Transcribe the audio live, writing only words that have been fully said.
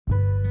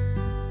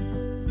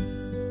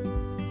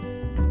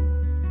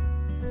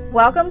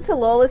Welcome to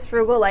Lola's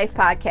Frugal Life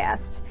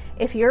Podcast.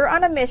 If you're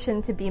on a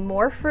mission to be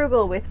more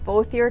frugal with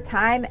both your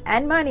time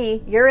and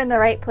money, you're in the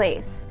right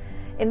place.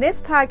 In this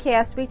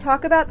podcast, we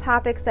talk about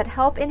topics that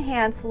help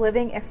enhance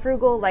living a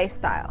frugal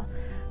lifestyle.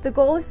 The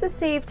goal is to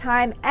save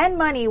time and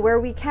money where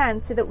we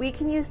can so that we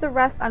can use the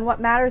rest on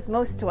what matters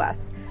most to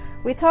us.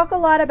 We talk a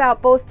lot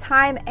about both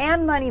time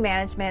and money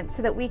management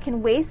so that we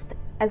can waste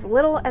as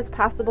little as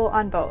possible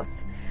on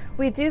both.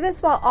 We do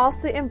this while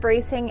also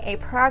embracing a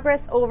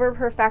progress over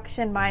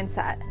perfection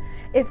mindset.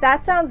 If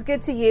that sounds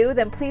good to you,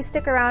 then please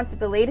stick around for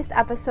the latest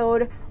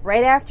episode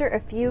right after a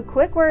few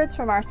quick words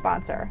from our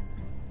sponsor.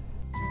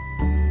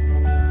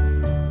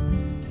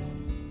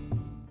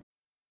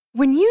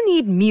 When you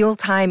need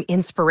mealtime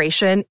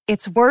inspiration,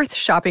 it's worth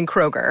shopping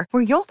Kroger,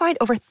 where you'll find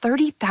over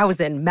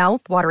 30,000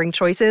 mouth-watering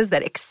choices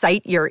that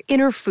excite your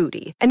inner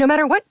foodie. And no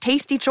matter what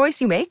tasty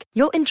choice you make,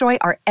 you'll enjoy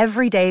our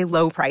everyday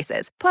low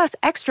prices, plus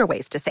extra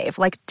ways to save,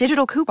 like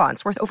digital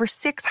coupons worth over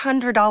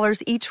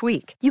 $600 each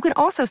week. You can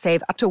also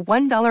save up to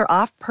 $1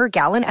 off per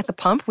gallon at the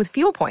pump with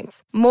fuel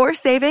points. More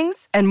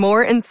savings and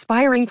more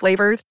inspiring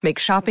flavors make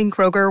shopping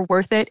Kroger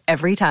worth it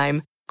every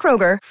time.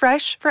 Kroger,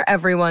 fresh for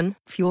everyone.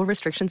 Fuel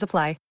restrictions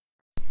apply.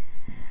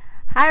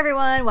 Hi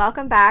everyone,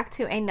 welcome back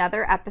to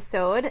another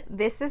episode.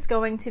 This is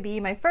going to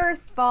be my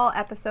first fall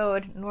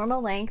episode,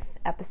 normal length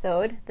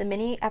episode. The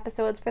mini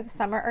episodes for the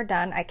summer are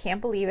done. I can't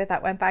believe it,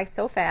 that went by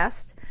so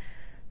fast.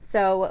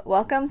 So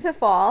welcome to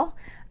fall.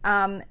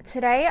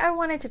 Today I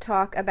wanted to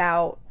talk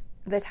about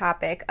the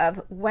topic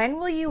of when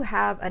will you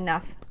have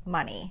enough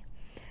money?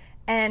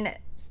 And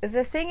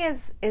the thing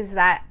is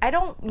that I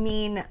don't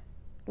mean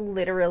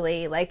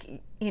literally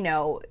like,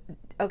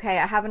 okay,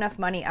 I have enough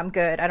money, I'm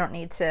good. I don't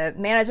need to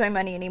manage my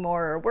money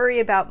anymore or worry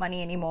about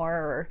money anymore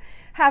or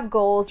have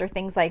goals or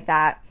things like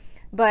that.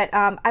 But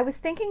I was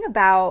thinking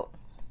about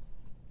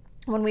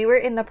when we were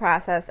in the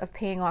process of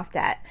paying off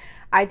debt,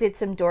 I did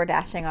some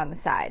DoorDashing on the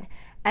side.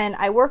 And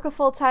I work a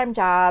full-time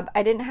job.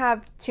 I didn't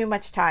have too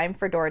much time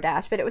for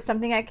DoorDash, but it was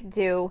something I could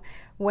do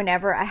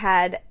whenever I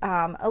had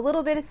a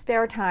little bit of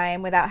spare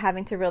time without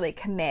having to really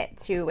commit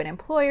to an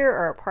employer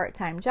or a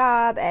part-time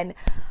job. And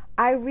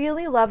I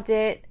really loved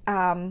it.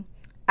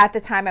 At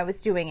the time I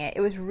was doing it.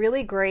 It was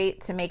really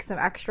great to make some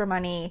extra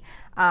money.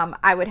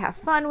 I would have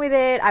fun with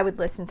it. I would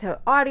listen to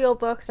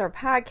audiobooks or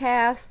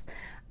podcasts.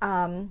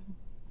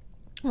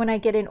 When I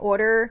get an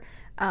order,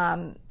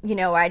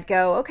 I'd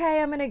go,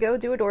 okay, I'm going to go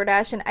do a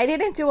DoorDash. And I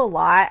didn't do a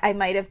lot. I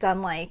might have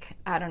done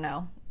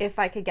if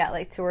I could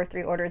get 2 or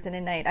 3 orders in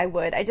a night, I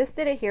would. I just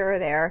did it here or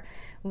there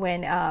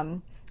when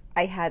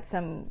I had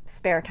some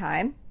spare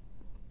time.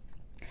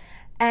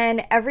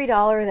 And every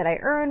dollar that I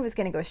earned was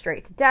going to go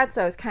straight to debt,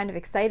 so I was kind of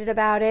excited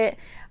about it.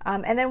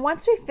 And then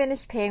once we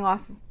finished paying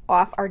off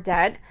our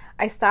debt,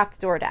 I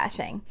stopped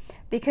DoorDashing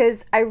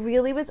because I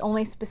really was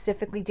only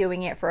specifically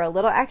doing it for a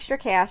little extra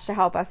cash to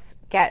help us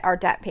get our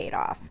debt paid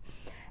off.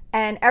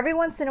 And every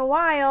once in a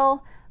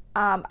while,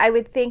 I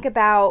would think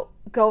about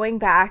going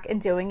back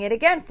and doing it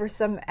again for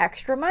some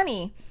extra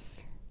money.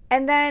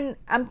 And then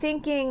I'm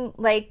thinking,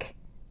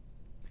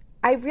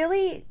 I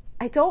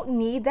don't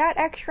need that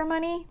extra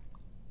money.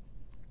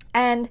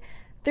 And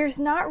there's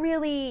not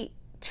really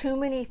too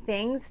many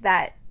things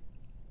that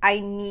I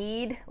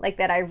need,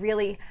 that I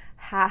really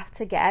have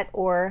to get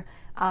or,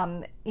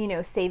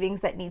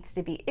 savings that needs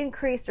to be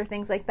increased or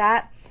things like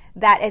that,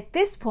 that at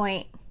this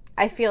point,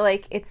 I feel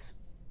like it's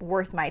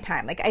worth my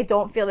time. I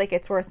don't feel like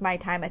it's worth my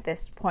time at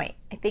this point.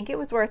 I think it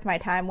was worth my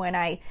time when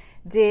I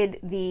did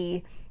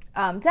the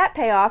debt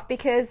payoff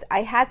because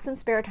I had some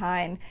spare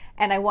time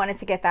and I wanted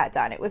to get that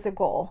done. It was a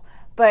goal.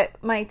 But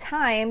my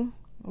time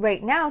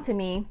right now to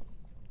me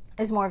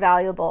is more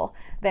valuable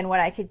than what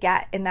I could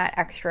get in that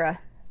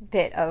extra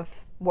bit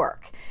of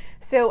work.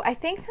 So I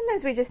think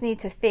sometimes we just need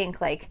to think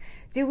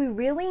do we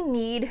really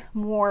need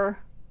more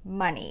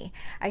money?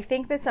 I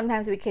think that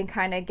sometimes we can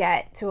kind of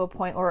get to a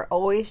point where we're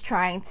always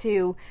trying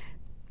to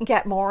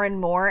get more and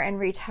more and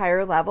reach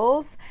higher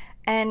levels.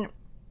 And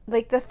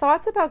the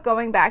thoughts about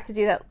going back to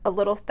do that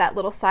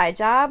little side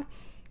job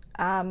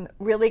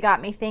really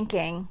got me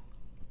thinking,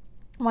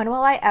 when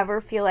will I ever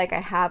feel like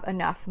I have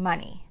enough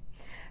money?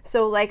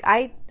 So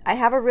I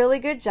have a really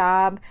good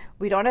job.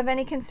 We don't have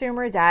any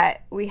consumer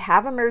debt. We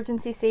have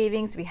emergency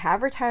savings. We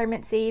have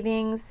retirement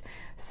savings.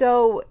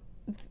 So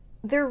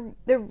there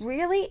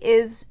really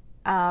is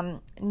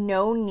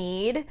no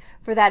need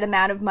for that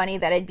amount of money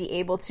that I'd be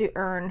able to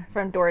earn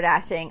from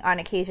DoorDashing on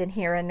occasion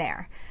here and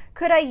there.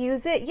 Could I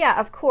use it? Yeah,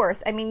 of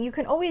course. I mean, you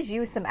can always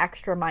use some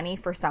extra money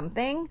for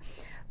something,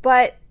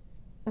 but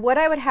what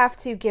I would have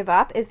to give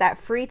up is that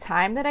free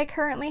time that I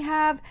currently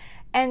have.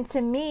 And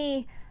to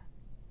me,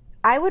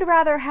 I would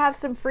rather have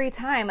some free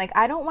time.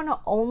 I don't want to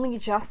only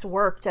just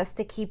work just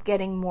to keep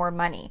getting more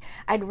money.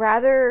 I'd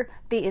rather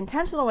be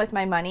intentional with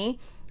my money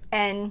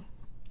and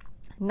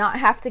not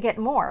have to get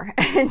more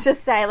and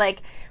just say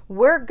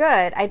we're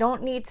good. I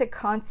don't need to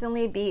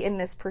constantly be in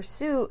this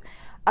pursuit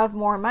of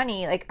more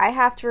money, like I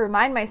have to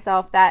remind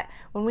myself that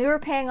when we were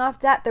paying off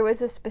debt, there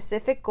was a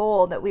specific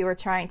goal that we were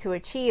trying to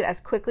achieve as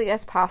quickly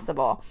as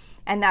possible.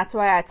 And that's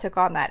why I took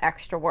on that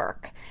extra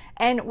work.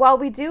 And while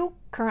we do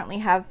currently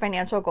have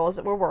financial goals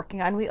that we're working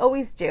on, we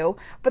always do,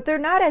 but they're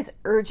not as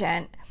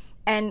urgent.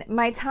 And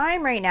my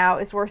time right now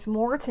is worth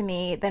more to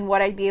me than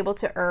what I'd be able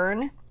to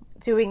earn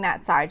doing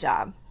that side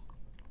job.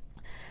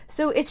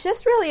 So it's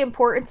just really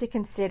important to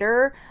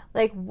consider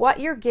like what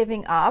you're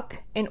giving up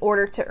in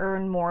order to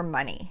earn more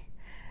money.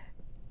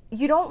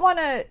 You don't want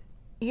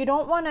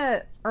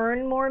to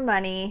earn more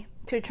money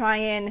to try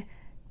and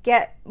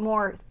get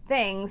more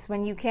things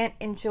when you can't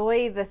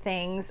enjoy the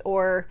things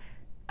or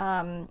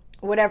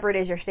whatever it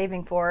is you're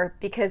saving for,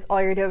 because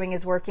all you're doing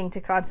is working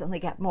to constantly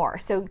get more.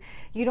 So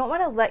you don't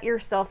want to let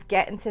yourself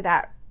get into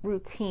that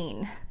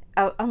routine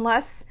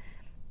unless,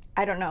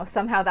 I don't know,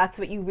 somehow that's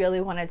what you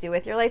really want to do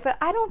with your life. But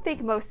I don't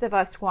think most of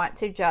us want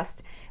to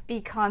just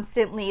be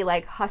constantly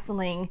like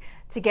hustling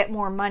to get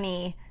more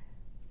money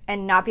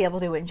and not be able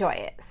to enjoy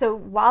it. So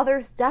while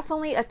there's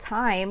definitely a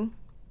time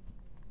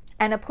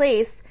and a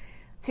place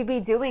to be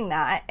doing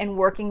that and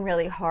working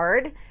really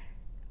hard,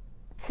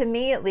 to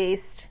me at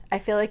least, I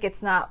feel like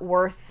it's not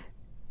worth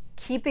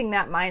keeping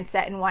that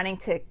mindset and wanting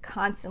to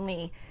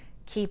constantly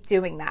keep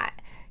doing that.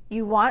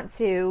 You want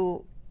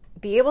to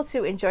be able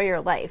to enjoy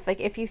your life. Like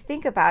if you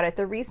think about it,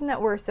 the reason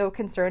that we're so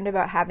concerned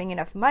about having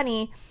enough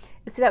money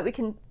is so that we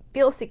can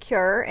feel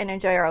secure and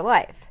enjoy our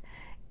life.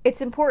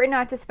 It's important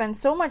not to spend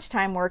so much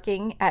time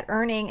working at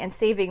earning and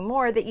saving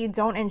more that you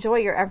don't enjoy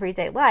your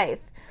everyday life.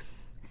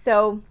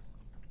 So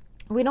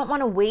we don't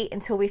want to wait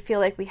until we feel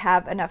like we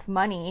have enough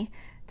money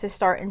to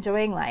start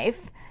enjoying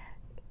life.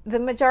 The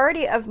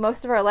majority of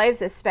most of our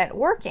lives is spent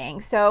working.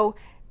 So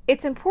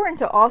it's important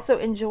to also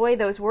enjoy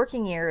those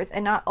working years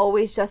and not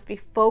always just be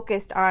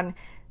focused on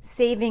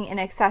saving an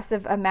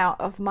excessive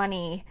amount of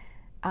money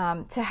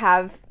to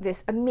have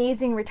this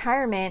amazing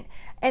retirement,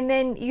 and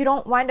then you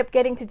don't wind up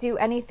getting to do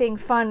anything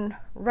fun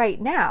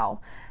right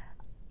now.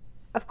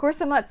 Of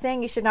course, I'm not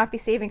saying you should not be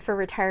saving for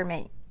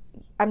retirement.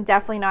 I'm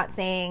definitely not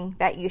saying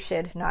that you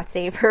should not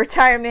save for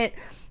retirement.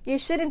 You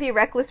shouldn't be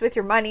reckless with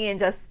your money and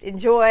just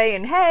enjoy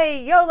and,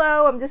 hey,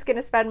 YOLO, I'm just going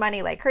to spend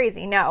money like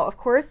crazy. No, of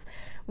course,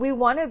 we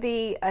want to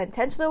be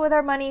intentional with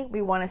our money.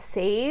 We want to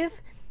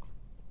save.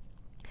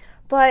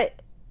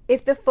 But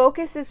if the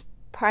focus is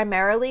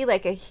primarily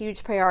like a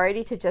huge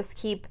priority to just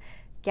keep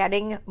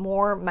getting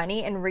more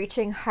money and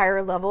reaching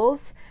higher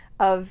levels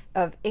of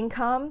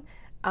income,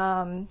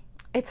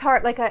 it's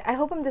hard. Like, I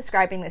hope I'm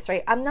describing this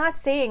right. I'm not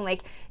saying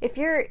like if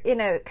you're in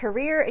a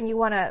career and you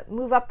want to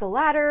move up the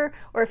ladder,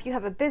 or if you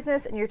have a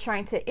business and you're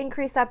trying to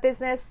increase that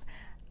business,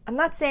 I'm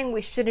not saying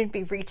we shouldn't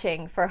be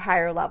reaching for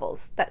higher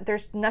levels. That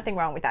there's nothing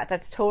wrong with that.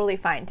 That's totally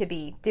fine to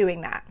be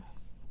doing that.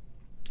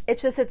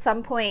 It's just at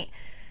some point,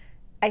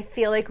 I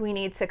feel like we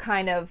need to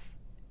kind of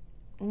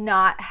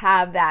not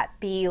have that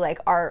be like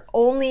our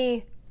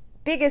only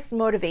biggest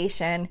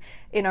motivation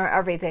in our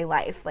everyday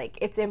life. Like,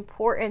 it's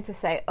important to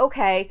say,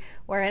 okay,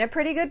 we're in a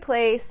pretty good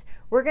place.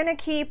 We're going to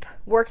keep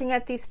working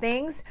at these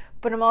things,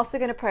 but I'm also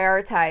going to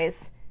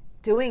prioritize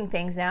doing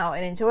things now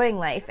and enjoying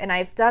life. And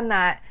I've done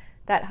that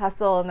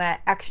hustle and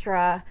that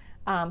extra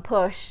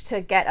push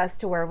to get us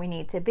to where we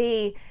need to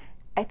be.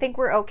 I think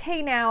we're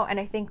okay now, and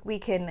I think we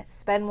can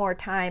spend more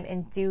time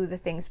and do the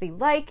things we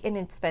like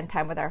and spend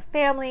time with our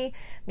family,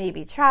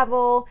 maybe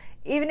travel.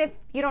 Even if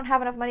you don't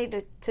have enough money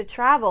to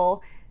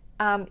travel,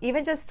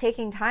 even just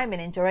taking time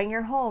and enjoying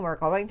your home, or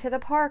going to the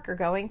park, or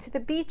going to the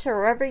beach, or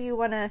wherever you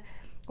want to,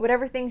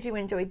 whatever things you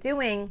enjoy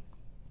doing,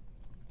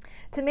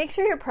 to make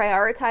sure you're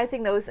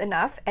prioritizing those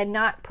enough and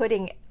not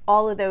putting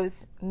all of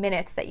those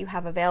minutes that you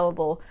have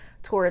available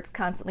towards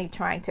constantly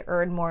trying to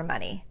earn more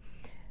money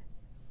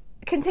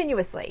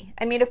continuously.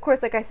 I mean, of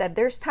course, like I said,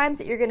 there's times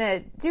that you're going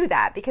to do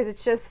that because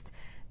it's just,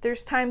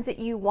 there's times that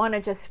you want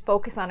to just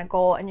focus on a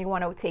goal and you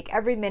want to take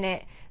every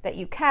minute that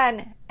you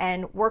can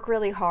and work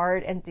really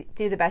hard and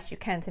do the best you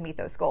can to meet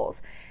those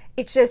goals.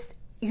 It's just,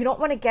 you don't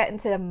want to get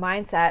into the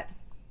mindset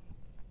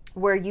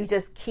where you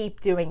just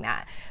keep doing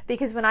that.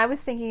 Because when I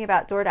was thinking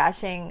about door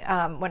dashing,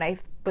 when I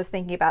was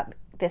thinking about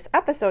this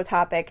episode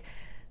topic,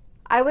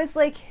 I was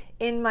like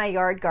in my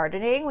yard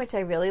gardening, which I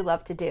really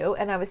love to do.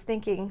 And I was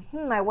thinking,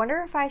 I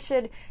wonder if I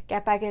should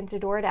get back into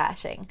door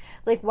dashing.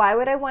 Like, why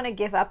would I want to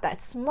give up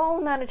that small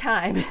amount of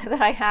time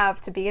that I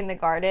have to be in the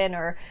garden,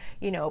 or,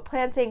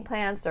 planting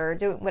plants, or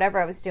doing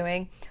whatever I was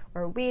doing,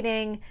 or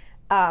weeding,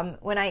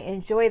 when I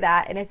enjoy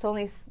that. And it's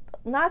only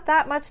not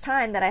that much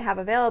time that I have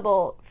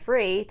available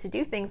free to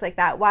do things like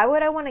that. Why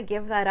would I want to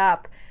give that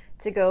up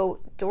to go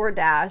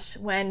DoorDash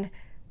when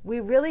we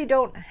really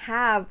don't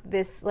have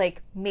this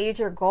like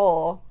major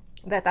goal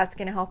that's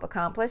going to help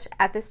accomplish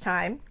at this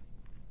time?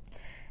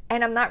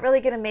 And I'm not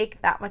really going to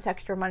make that much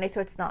extra money,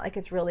 so it's not like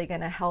it's really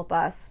going to help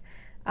us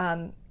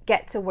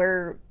get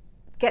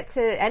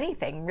to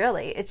anything,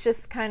 really. It's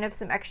just kind of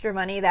some extra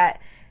money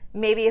that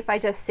maybe if I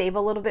just save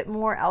a little bit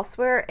more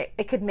elsewhere,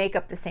 it could make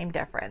up the same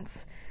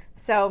difference.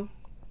 So,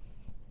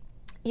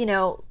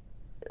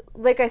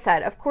 like I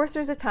said, of course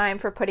there's a time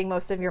for putting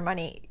most of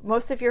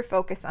your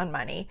focus on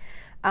money.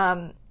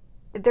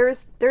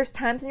 There's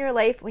times in your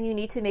life when you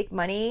need to make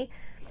money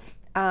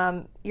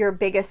your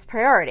biggest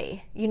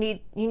priority. You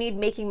need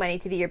making money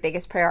to be your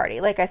biggest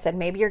priority. Like I said,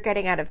 maybe you're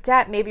getting out of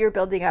debt, maybe you're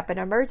building up an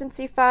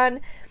emergency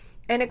fund,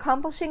 and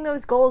accomplishing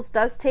those goals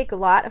does take a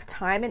lot of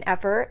time and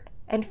effort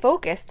and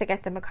focus to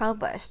get them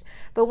accomplished.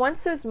 But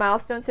once those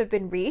milestones have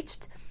been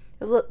reached,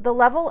 the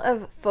level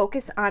of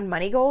focus on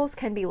money goals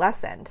can be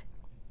lessened.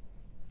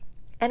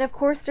 And of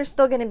course, there's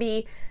still going to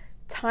be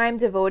time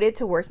devoted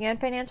to working on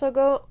financial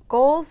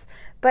goals,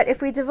 but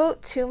if we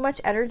devote too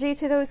much energy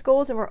to those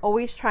goals and we're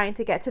always trying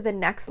to get to the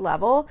next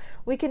level,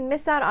 we can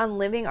miss out on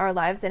living our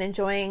lives and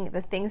enjoying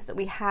the things that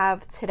we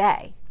have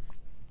today.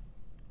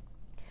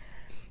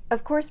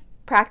 Of course,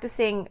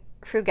 practicing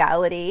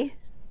frugality,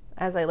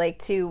 as I like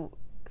to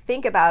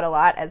think about a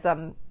lot as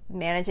I'm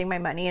managing my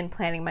money and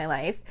planning my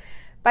life,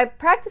 by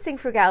practicing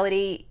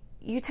frugality,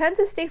 you tend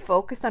to stay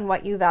focused on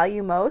what you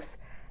value most.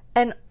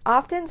 And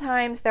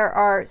oftentimes there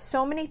are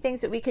so many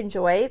things that we can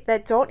enjoy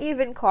that don't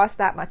even cost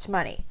that much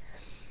money.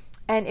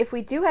 And if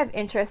we do have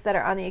interests that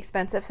are on the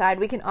expensive side,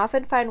 we can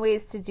often find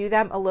ways to do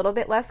them a little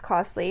bit less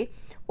costly,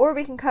 or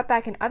we can cut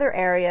back in other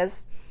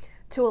areas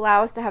to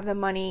allow us to have the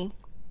money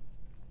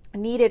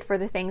needed for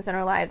the things in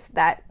our lives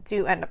that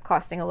do end up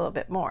costing a little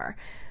bit more.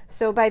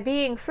 So by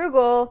being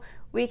frugal,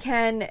 we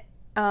can,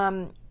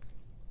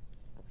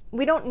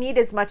 we don't need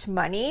as much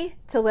money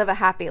to live a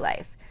happy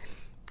life.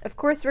 Of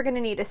course, we're going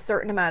to need a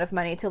certain amount of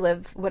money to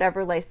live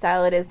whatever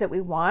lifestyle it is that we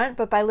want,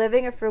 but by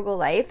living a frugal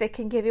life, it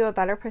can give you a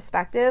better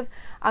perspective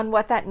on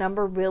what that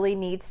number really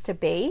needs to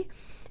be.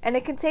 And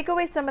it can take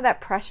away some of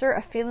that pressure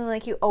of feeling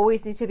like you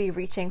always need to be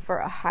reaching for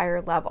a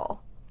higher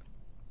level.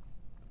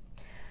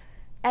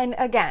 And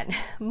again,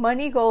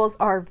 money goals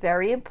are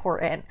very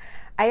important.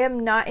 I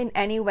am not in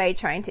any way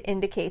trying to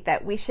indicate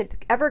that we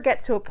should ever get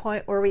to a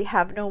point where we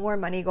have no more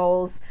money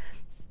goals,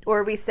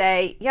 or we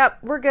say, yep,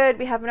 we're good,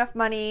 we have enough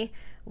money,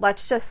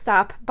 let's just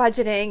stop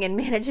budgeting and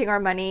managing our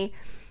money.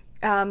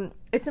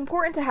 It's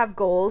important to have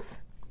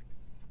goals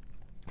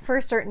for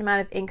a certain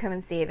amount of income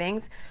and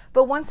savings,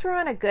 but once we're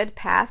on a good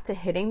path to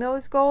hitting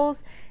those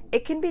goals,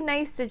 it can be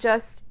nice to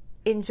just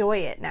enjoy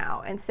it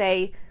now and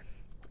say,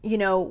 you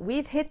know,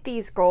 we've hit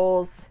these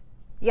goals.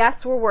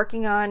 Yes, we're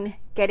working on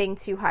getting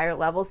to higher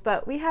levels,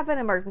 but we have an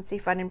emergency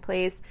fund in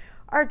place.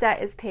 Our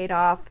debt is paid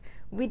off.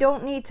 We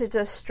don't need to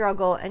just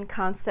struggle and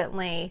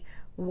constantly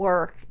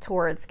work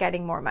towards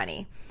getting more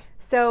money.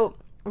 So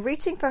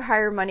reaching for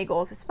higher money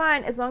goals is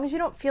fine as long as you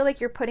don't feel like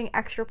you're putting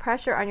extra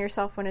pressure on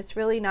yourself when it's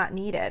really not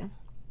needed.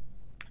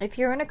 If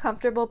you're in a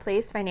comfortable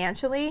place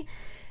financially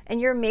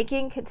and you're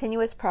making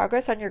continuous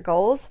progress on your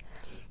goals,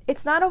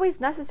 it's not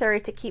always necessary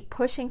to keep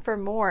pushing for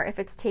more if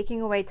it's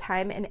taking away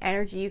time and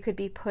energy you could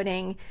be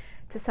putting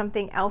to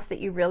something else that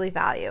you really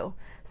value.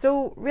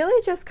 So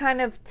really just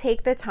kind of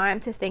take the time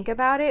to think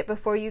about it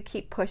before you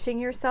keep pushing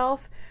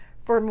yourself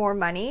for more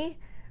money,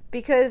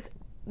 because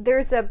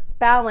there's a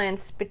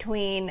balance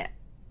between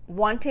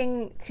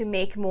wanting to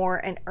make more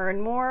and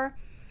earn more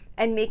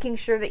and making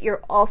sure that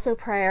you're also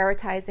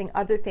prioritizing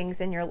other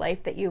things in your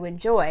life that you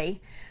enjoy,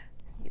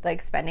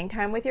 like spending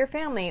time with your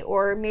family,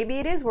 or maybe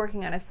it is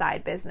working on a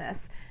side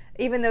business.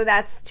 Even though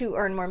that's to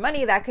earn more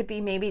money, that could be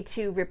maybe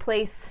to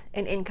replace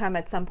an income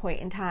at some point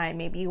in time.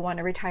 Maybe you want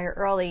to retire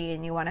early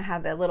and you want to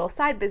have a little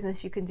side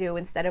business you can do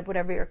instead of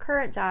whatever your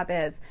current job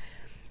is.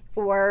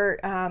 Or,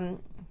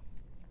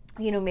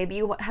 maybe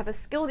you have a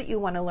skill that you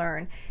want to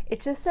learn.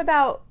 It's just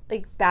about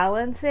like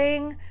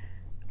balancing.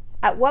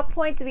 At what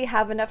point do we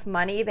have enough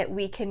money that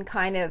we can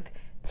kind of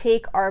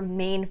take our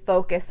main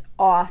focus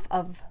off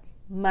of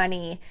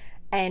money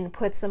and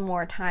put some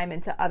more time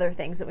into other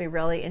things that we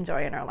really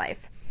enjoy in our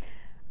life?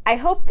 I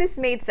hope this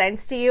made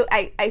sense to you.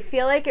 I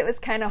feel like it was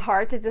kind of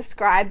hard to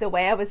describe the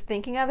way I was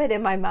thinking of it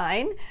in my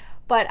mind,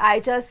 but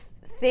I just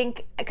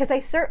think, because we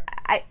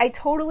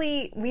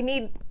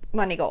need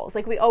money goals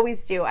like we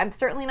always do. I'm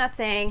certainly not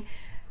saying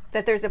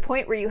that there's a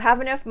point where you have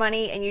enough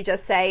money and you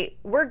just say,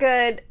 we're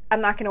good,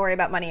 I'm not going to worry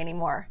about money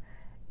anymore.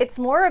 It's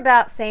more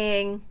about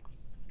saying,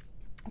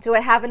 do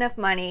I have enough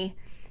money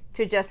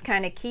to just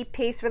kind of keep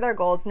pace with our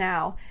goals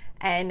now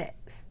and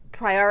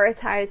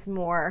prioritize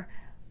more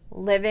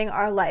living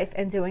our life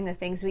and doing the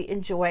things we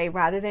enjoy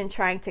rather than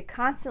trying to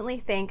constantly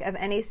think of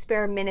any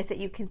spare minute that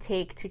you can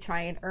take to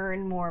try and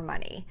earn more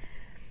money.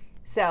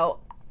 So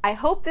I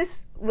hope this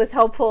was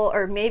helpful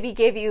or maybe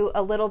gave you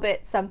a little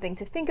bit something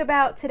to think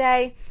about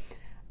today.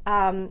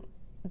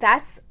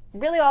 That's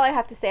really all I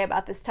have to say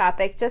about this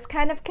topic. Just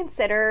kind of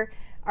consider,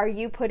 are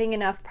you putting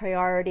enough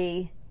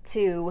priority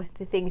to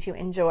the things you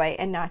enjoy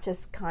and not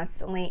just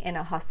constantly in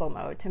a hustle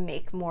mode to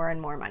make more and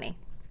more money?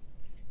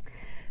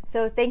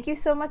 So thank you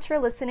so much for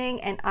listening,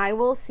 and I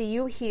will see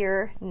you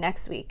here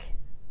next week.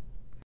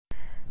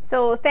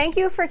 So thank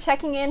you for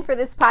checking in for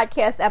this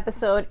podcast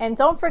episode. And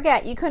don't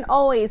forget, you can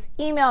always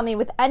email me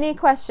with any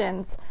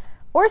questions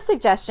or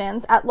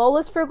suggestions at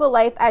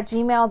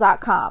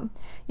lolasfrugallife@gmail.com.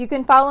 You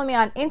can follow me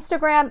on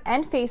Instagram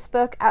and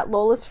Facebook at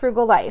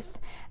lolasfrugallife.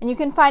 And you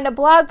can find a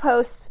blog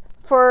post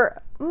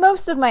for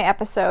most of my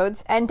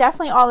episodes, and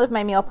definitely all of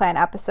my meal plan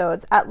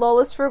episodes, at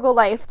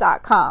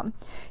lolasfrugallife.com.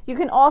 You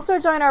can also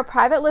join our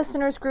private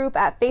listeners group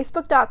at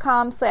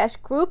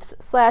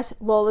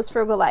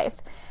facebook.com/groups/lolasfrugallife.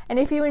 And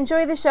if you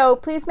enjoy the show,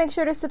 please make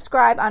sure to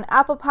subscribe on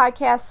Apple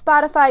Podcasts,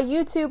 Spotify,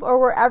 YouTube, or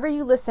wherever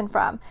you listen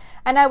from.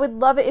 And I would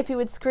love it if you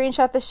would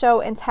screenshot the show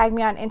and tag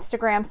me on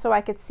Instagram so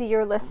I could see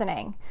you're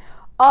listening.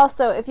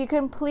 Also, if you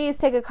can please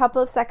take a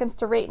couple of seconds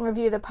to rate and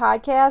review the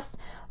podcast.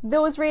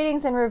 Those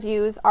ratings and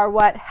reviews are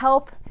what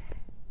help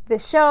the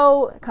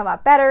show come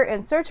up better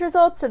in search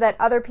results so that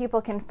other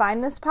people can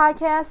find this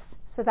podcast.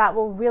 So that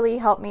will really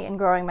help me in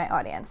growing my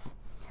audience.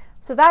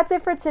 So that's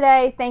it for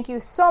today. Thank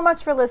you so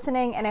much for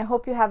listening, and I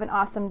hope you have an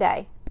awesome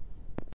day.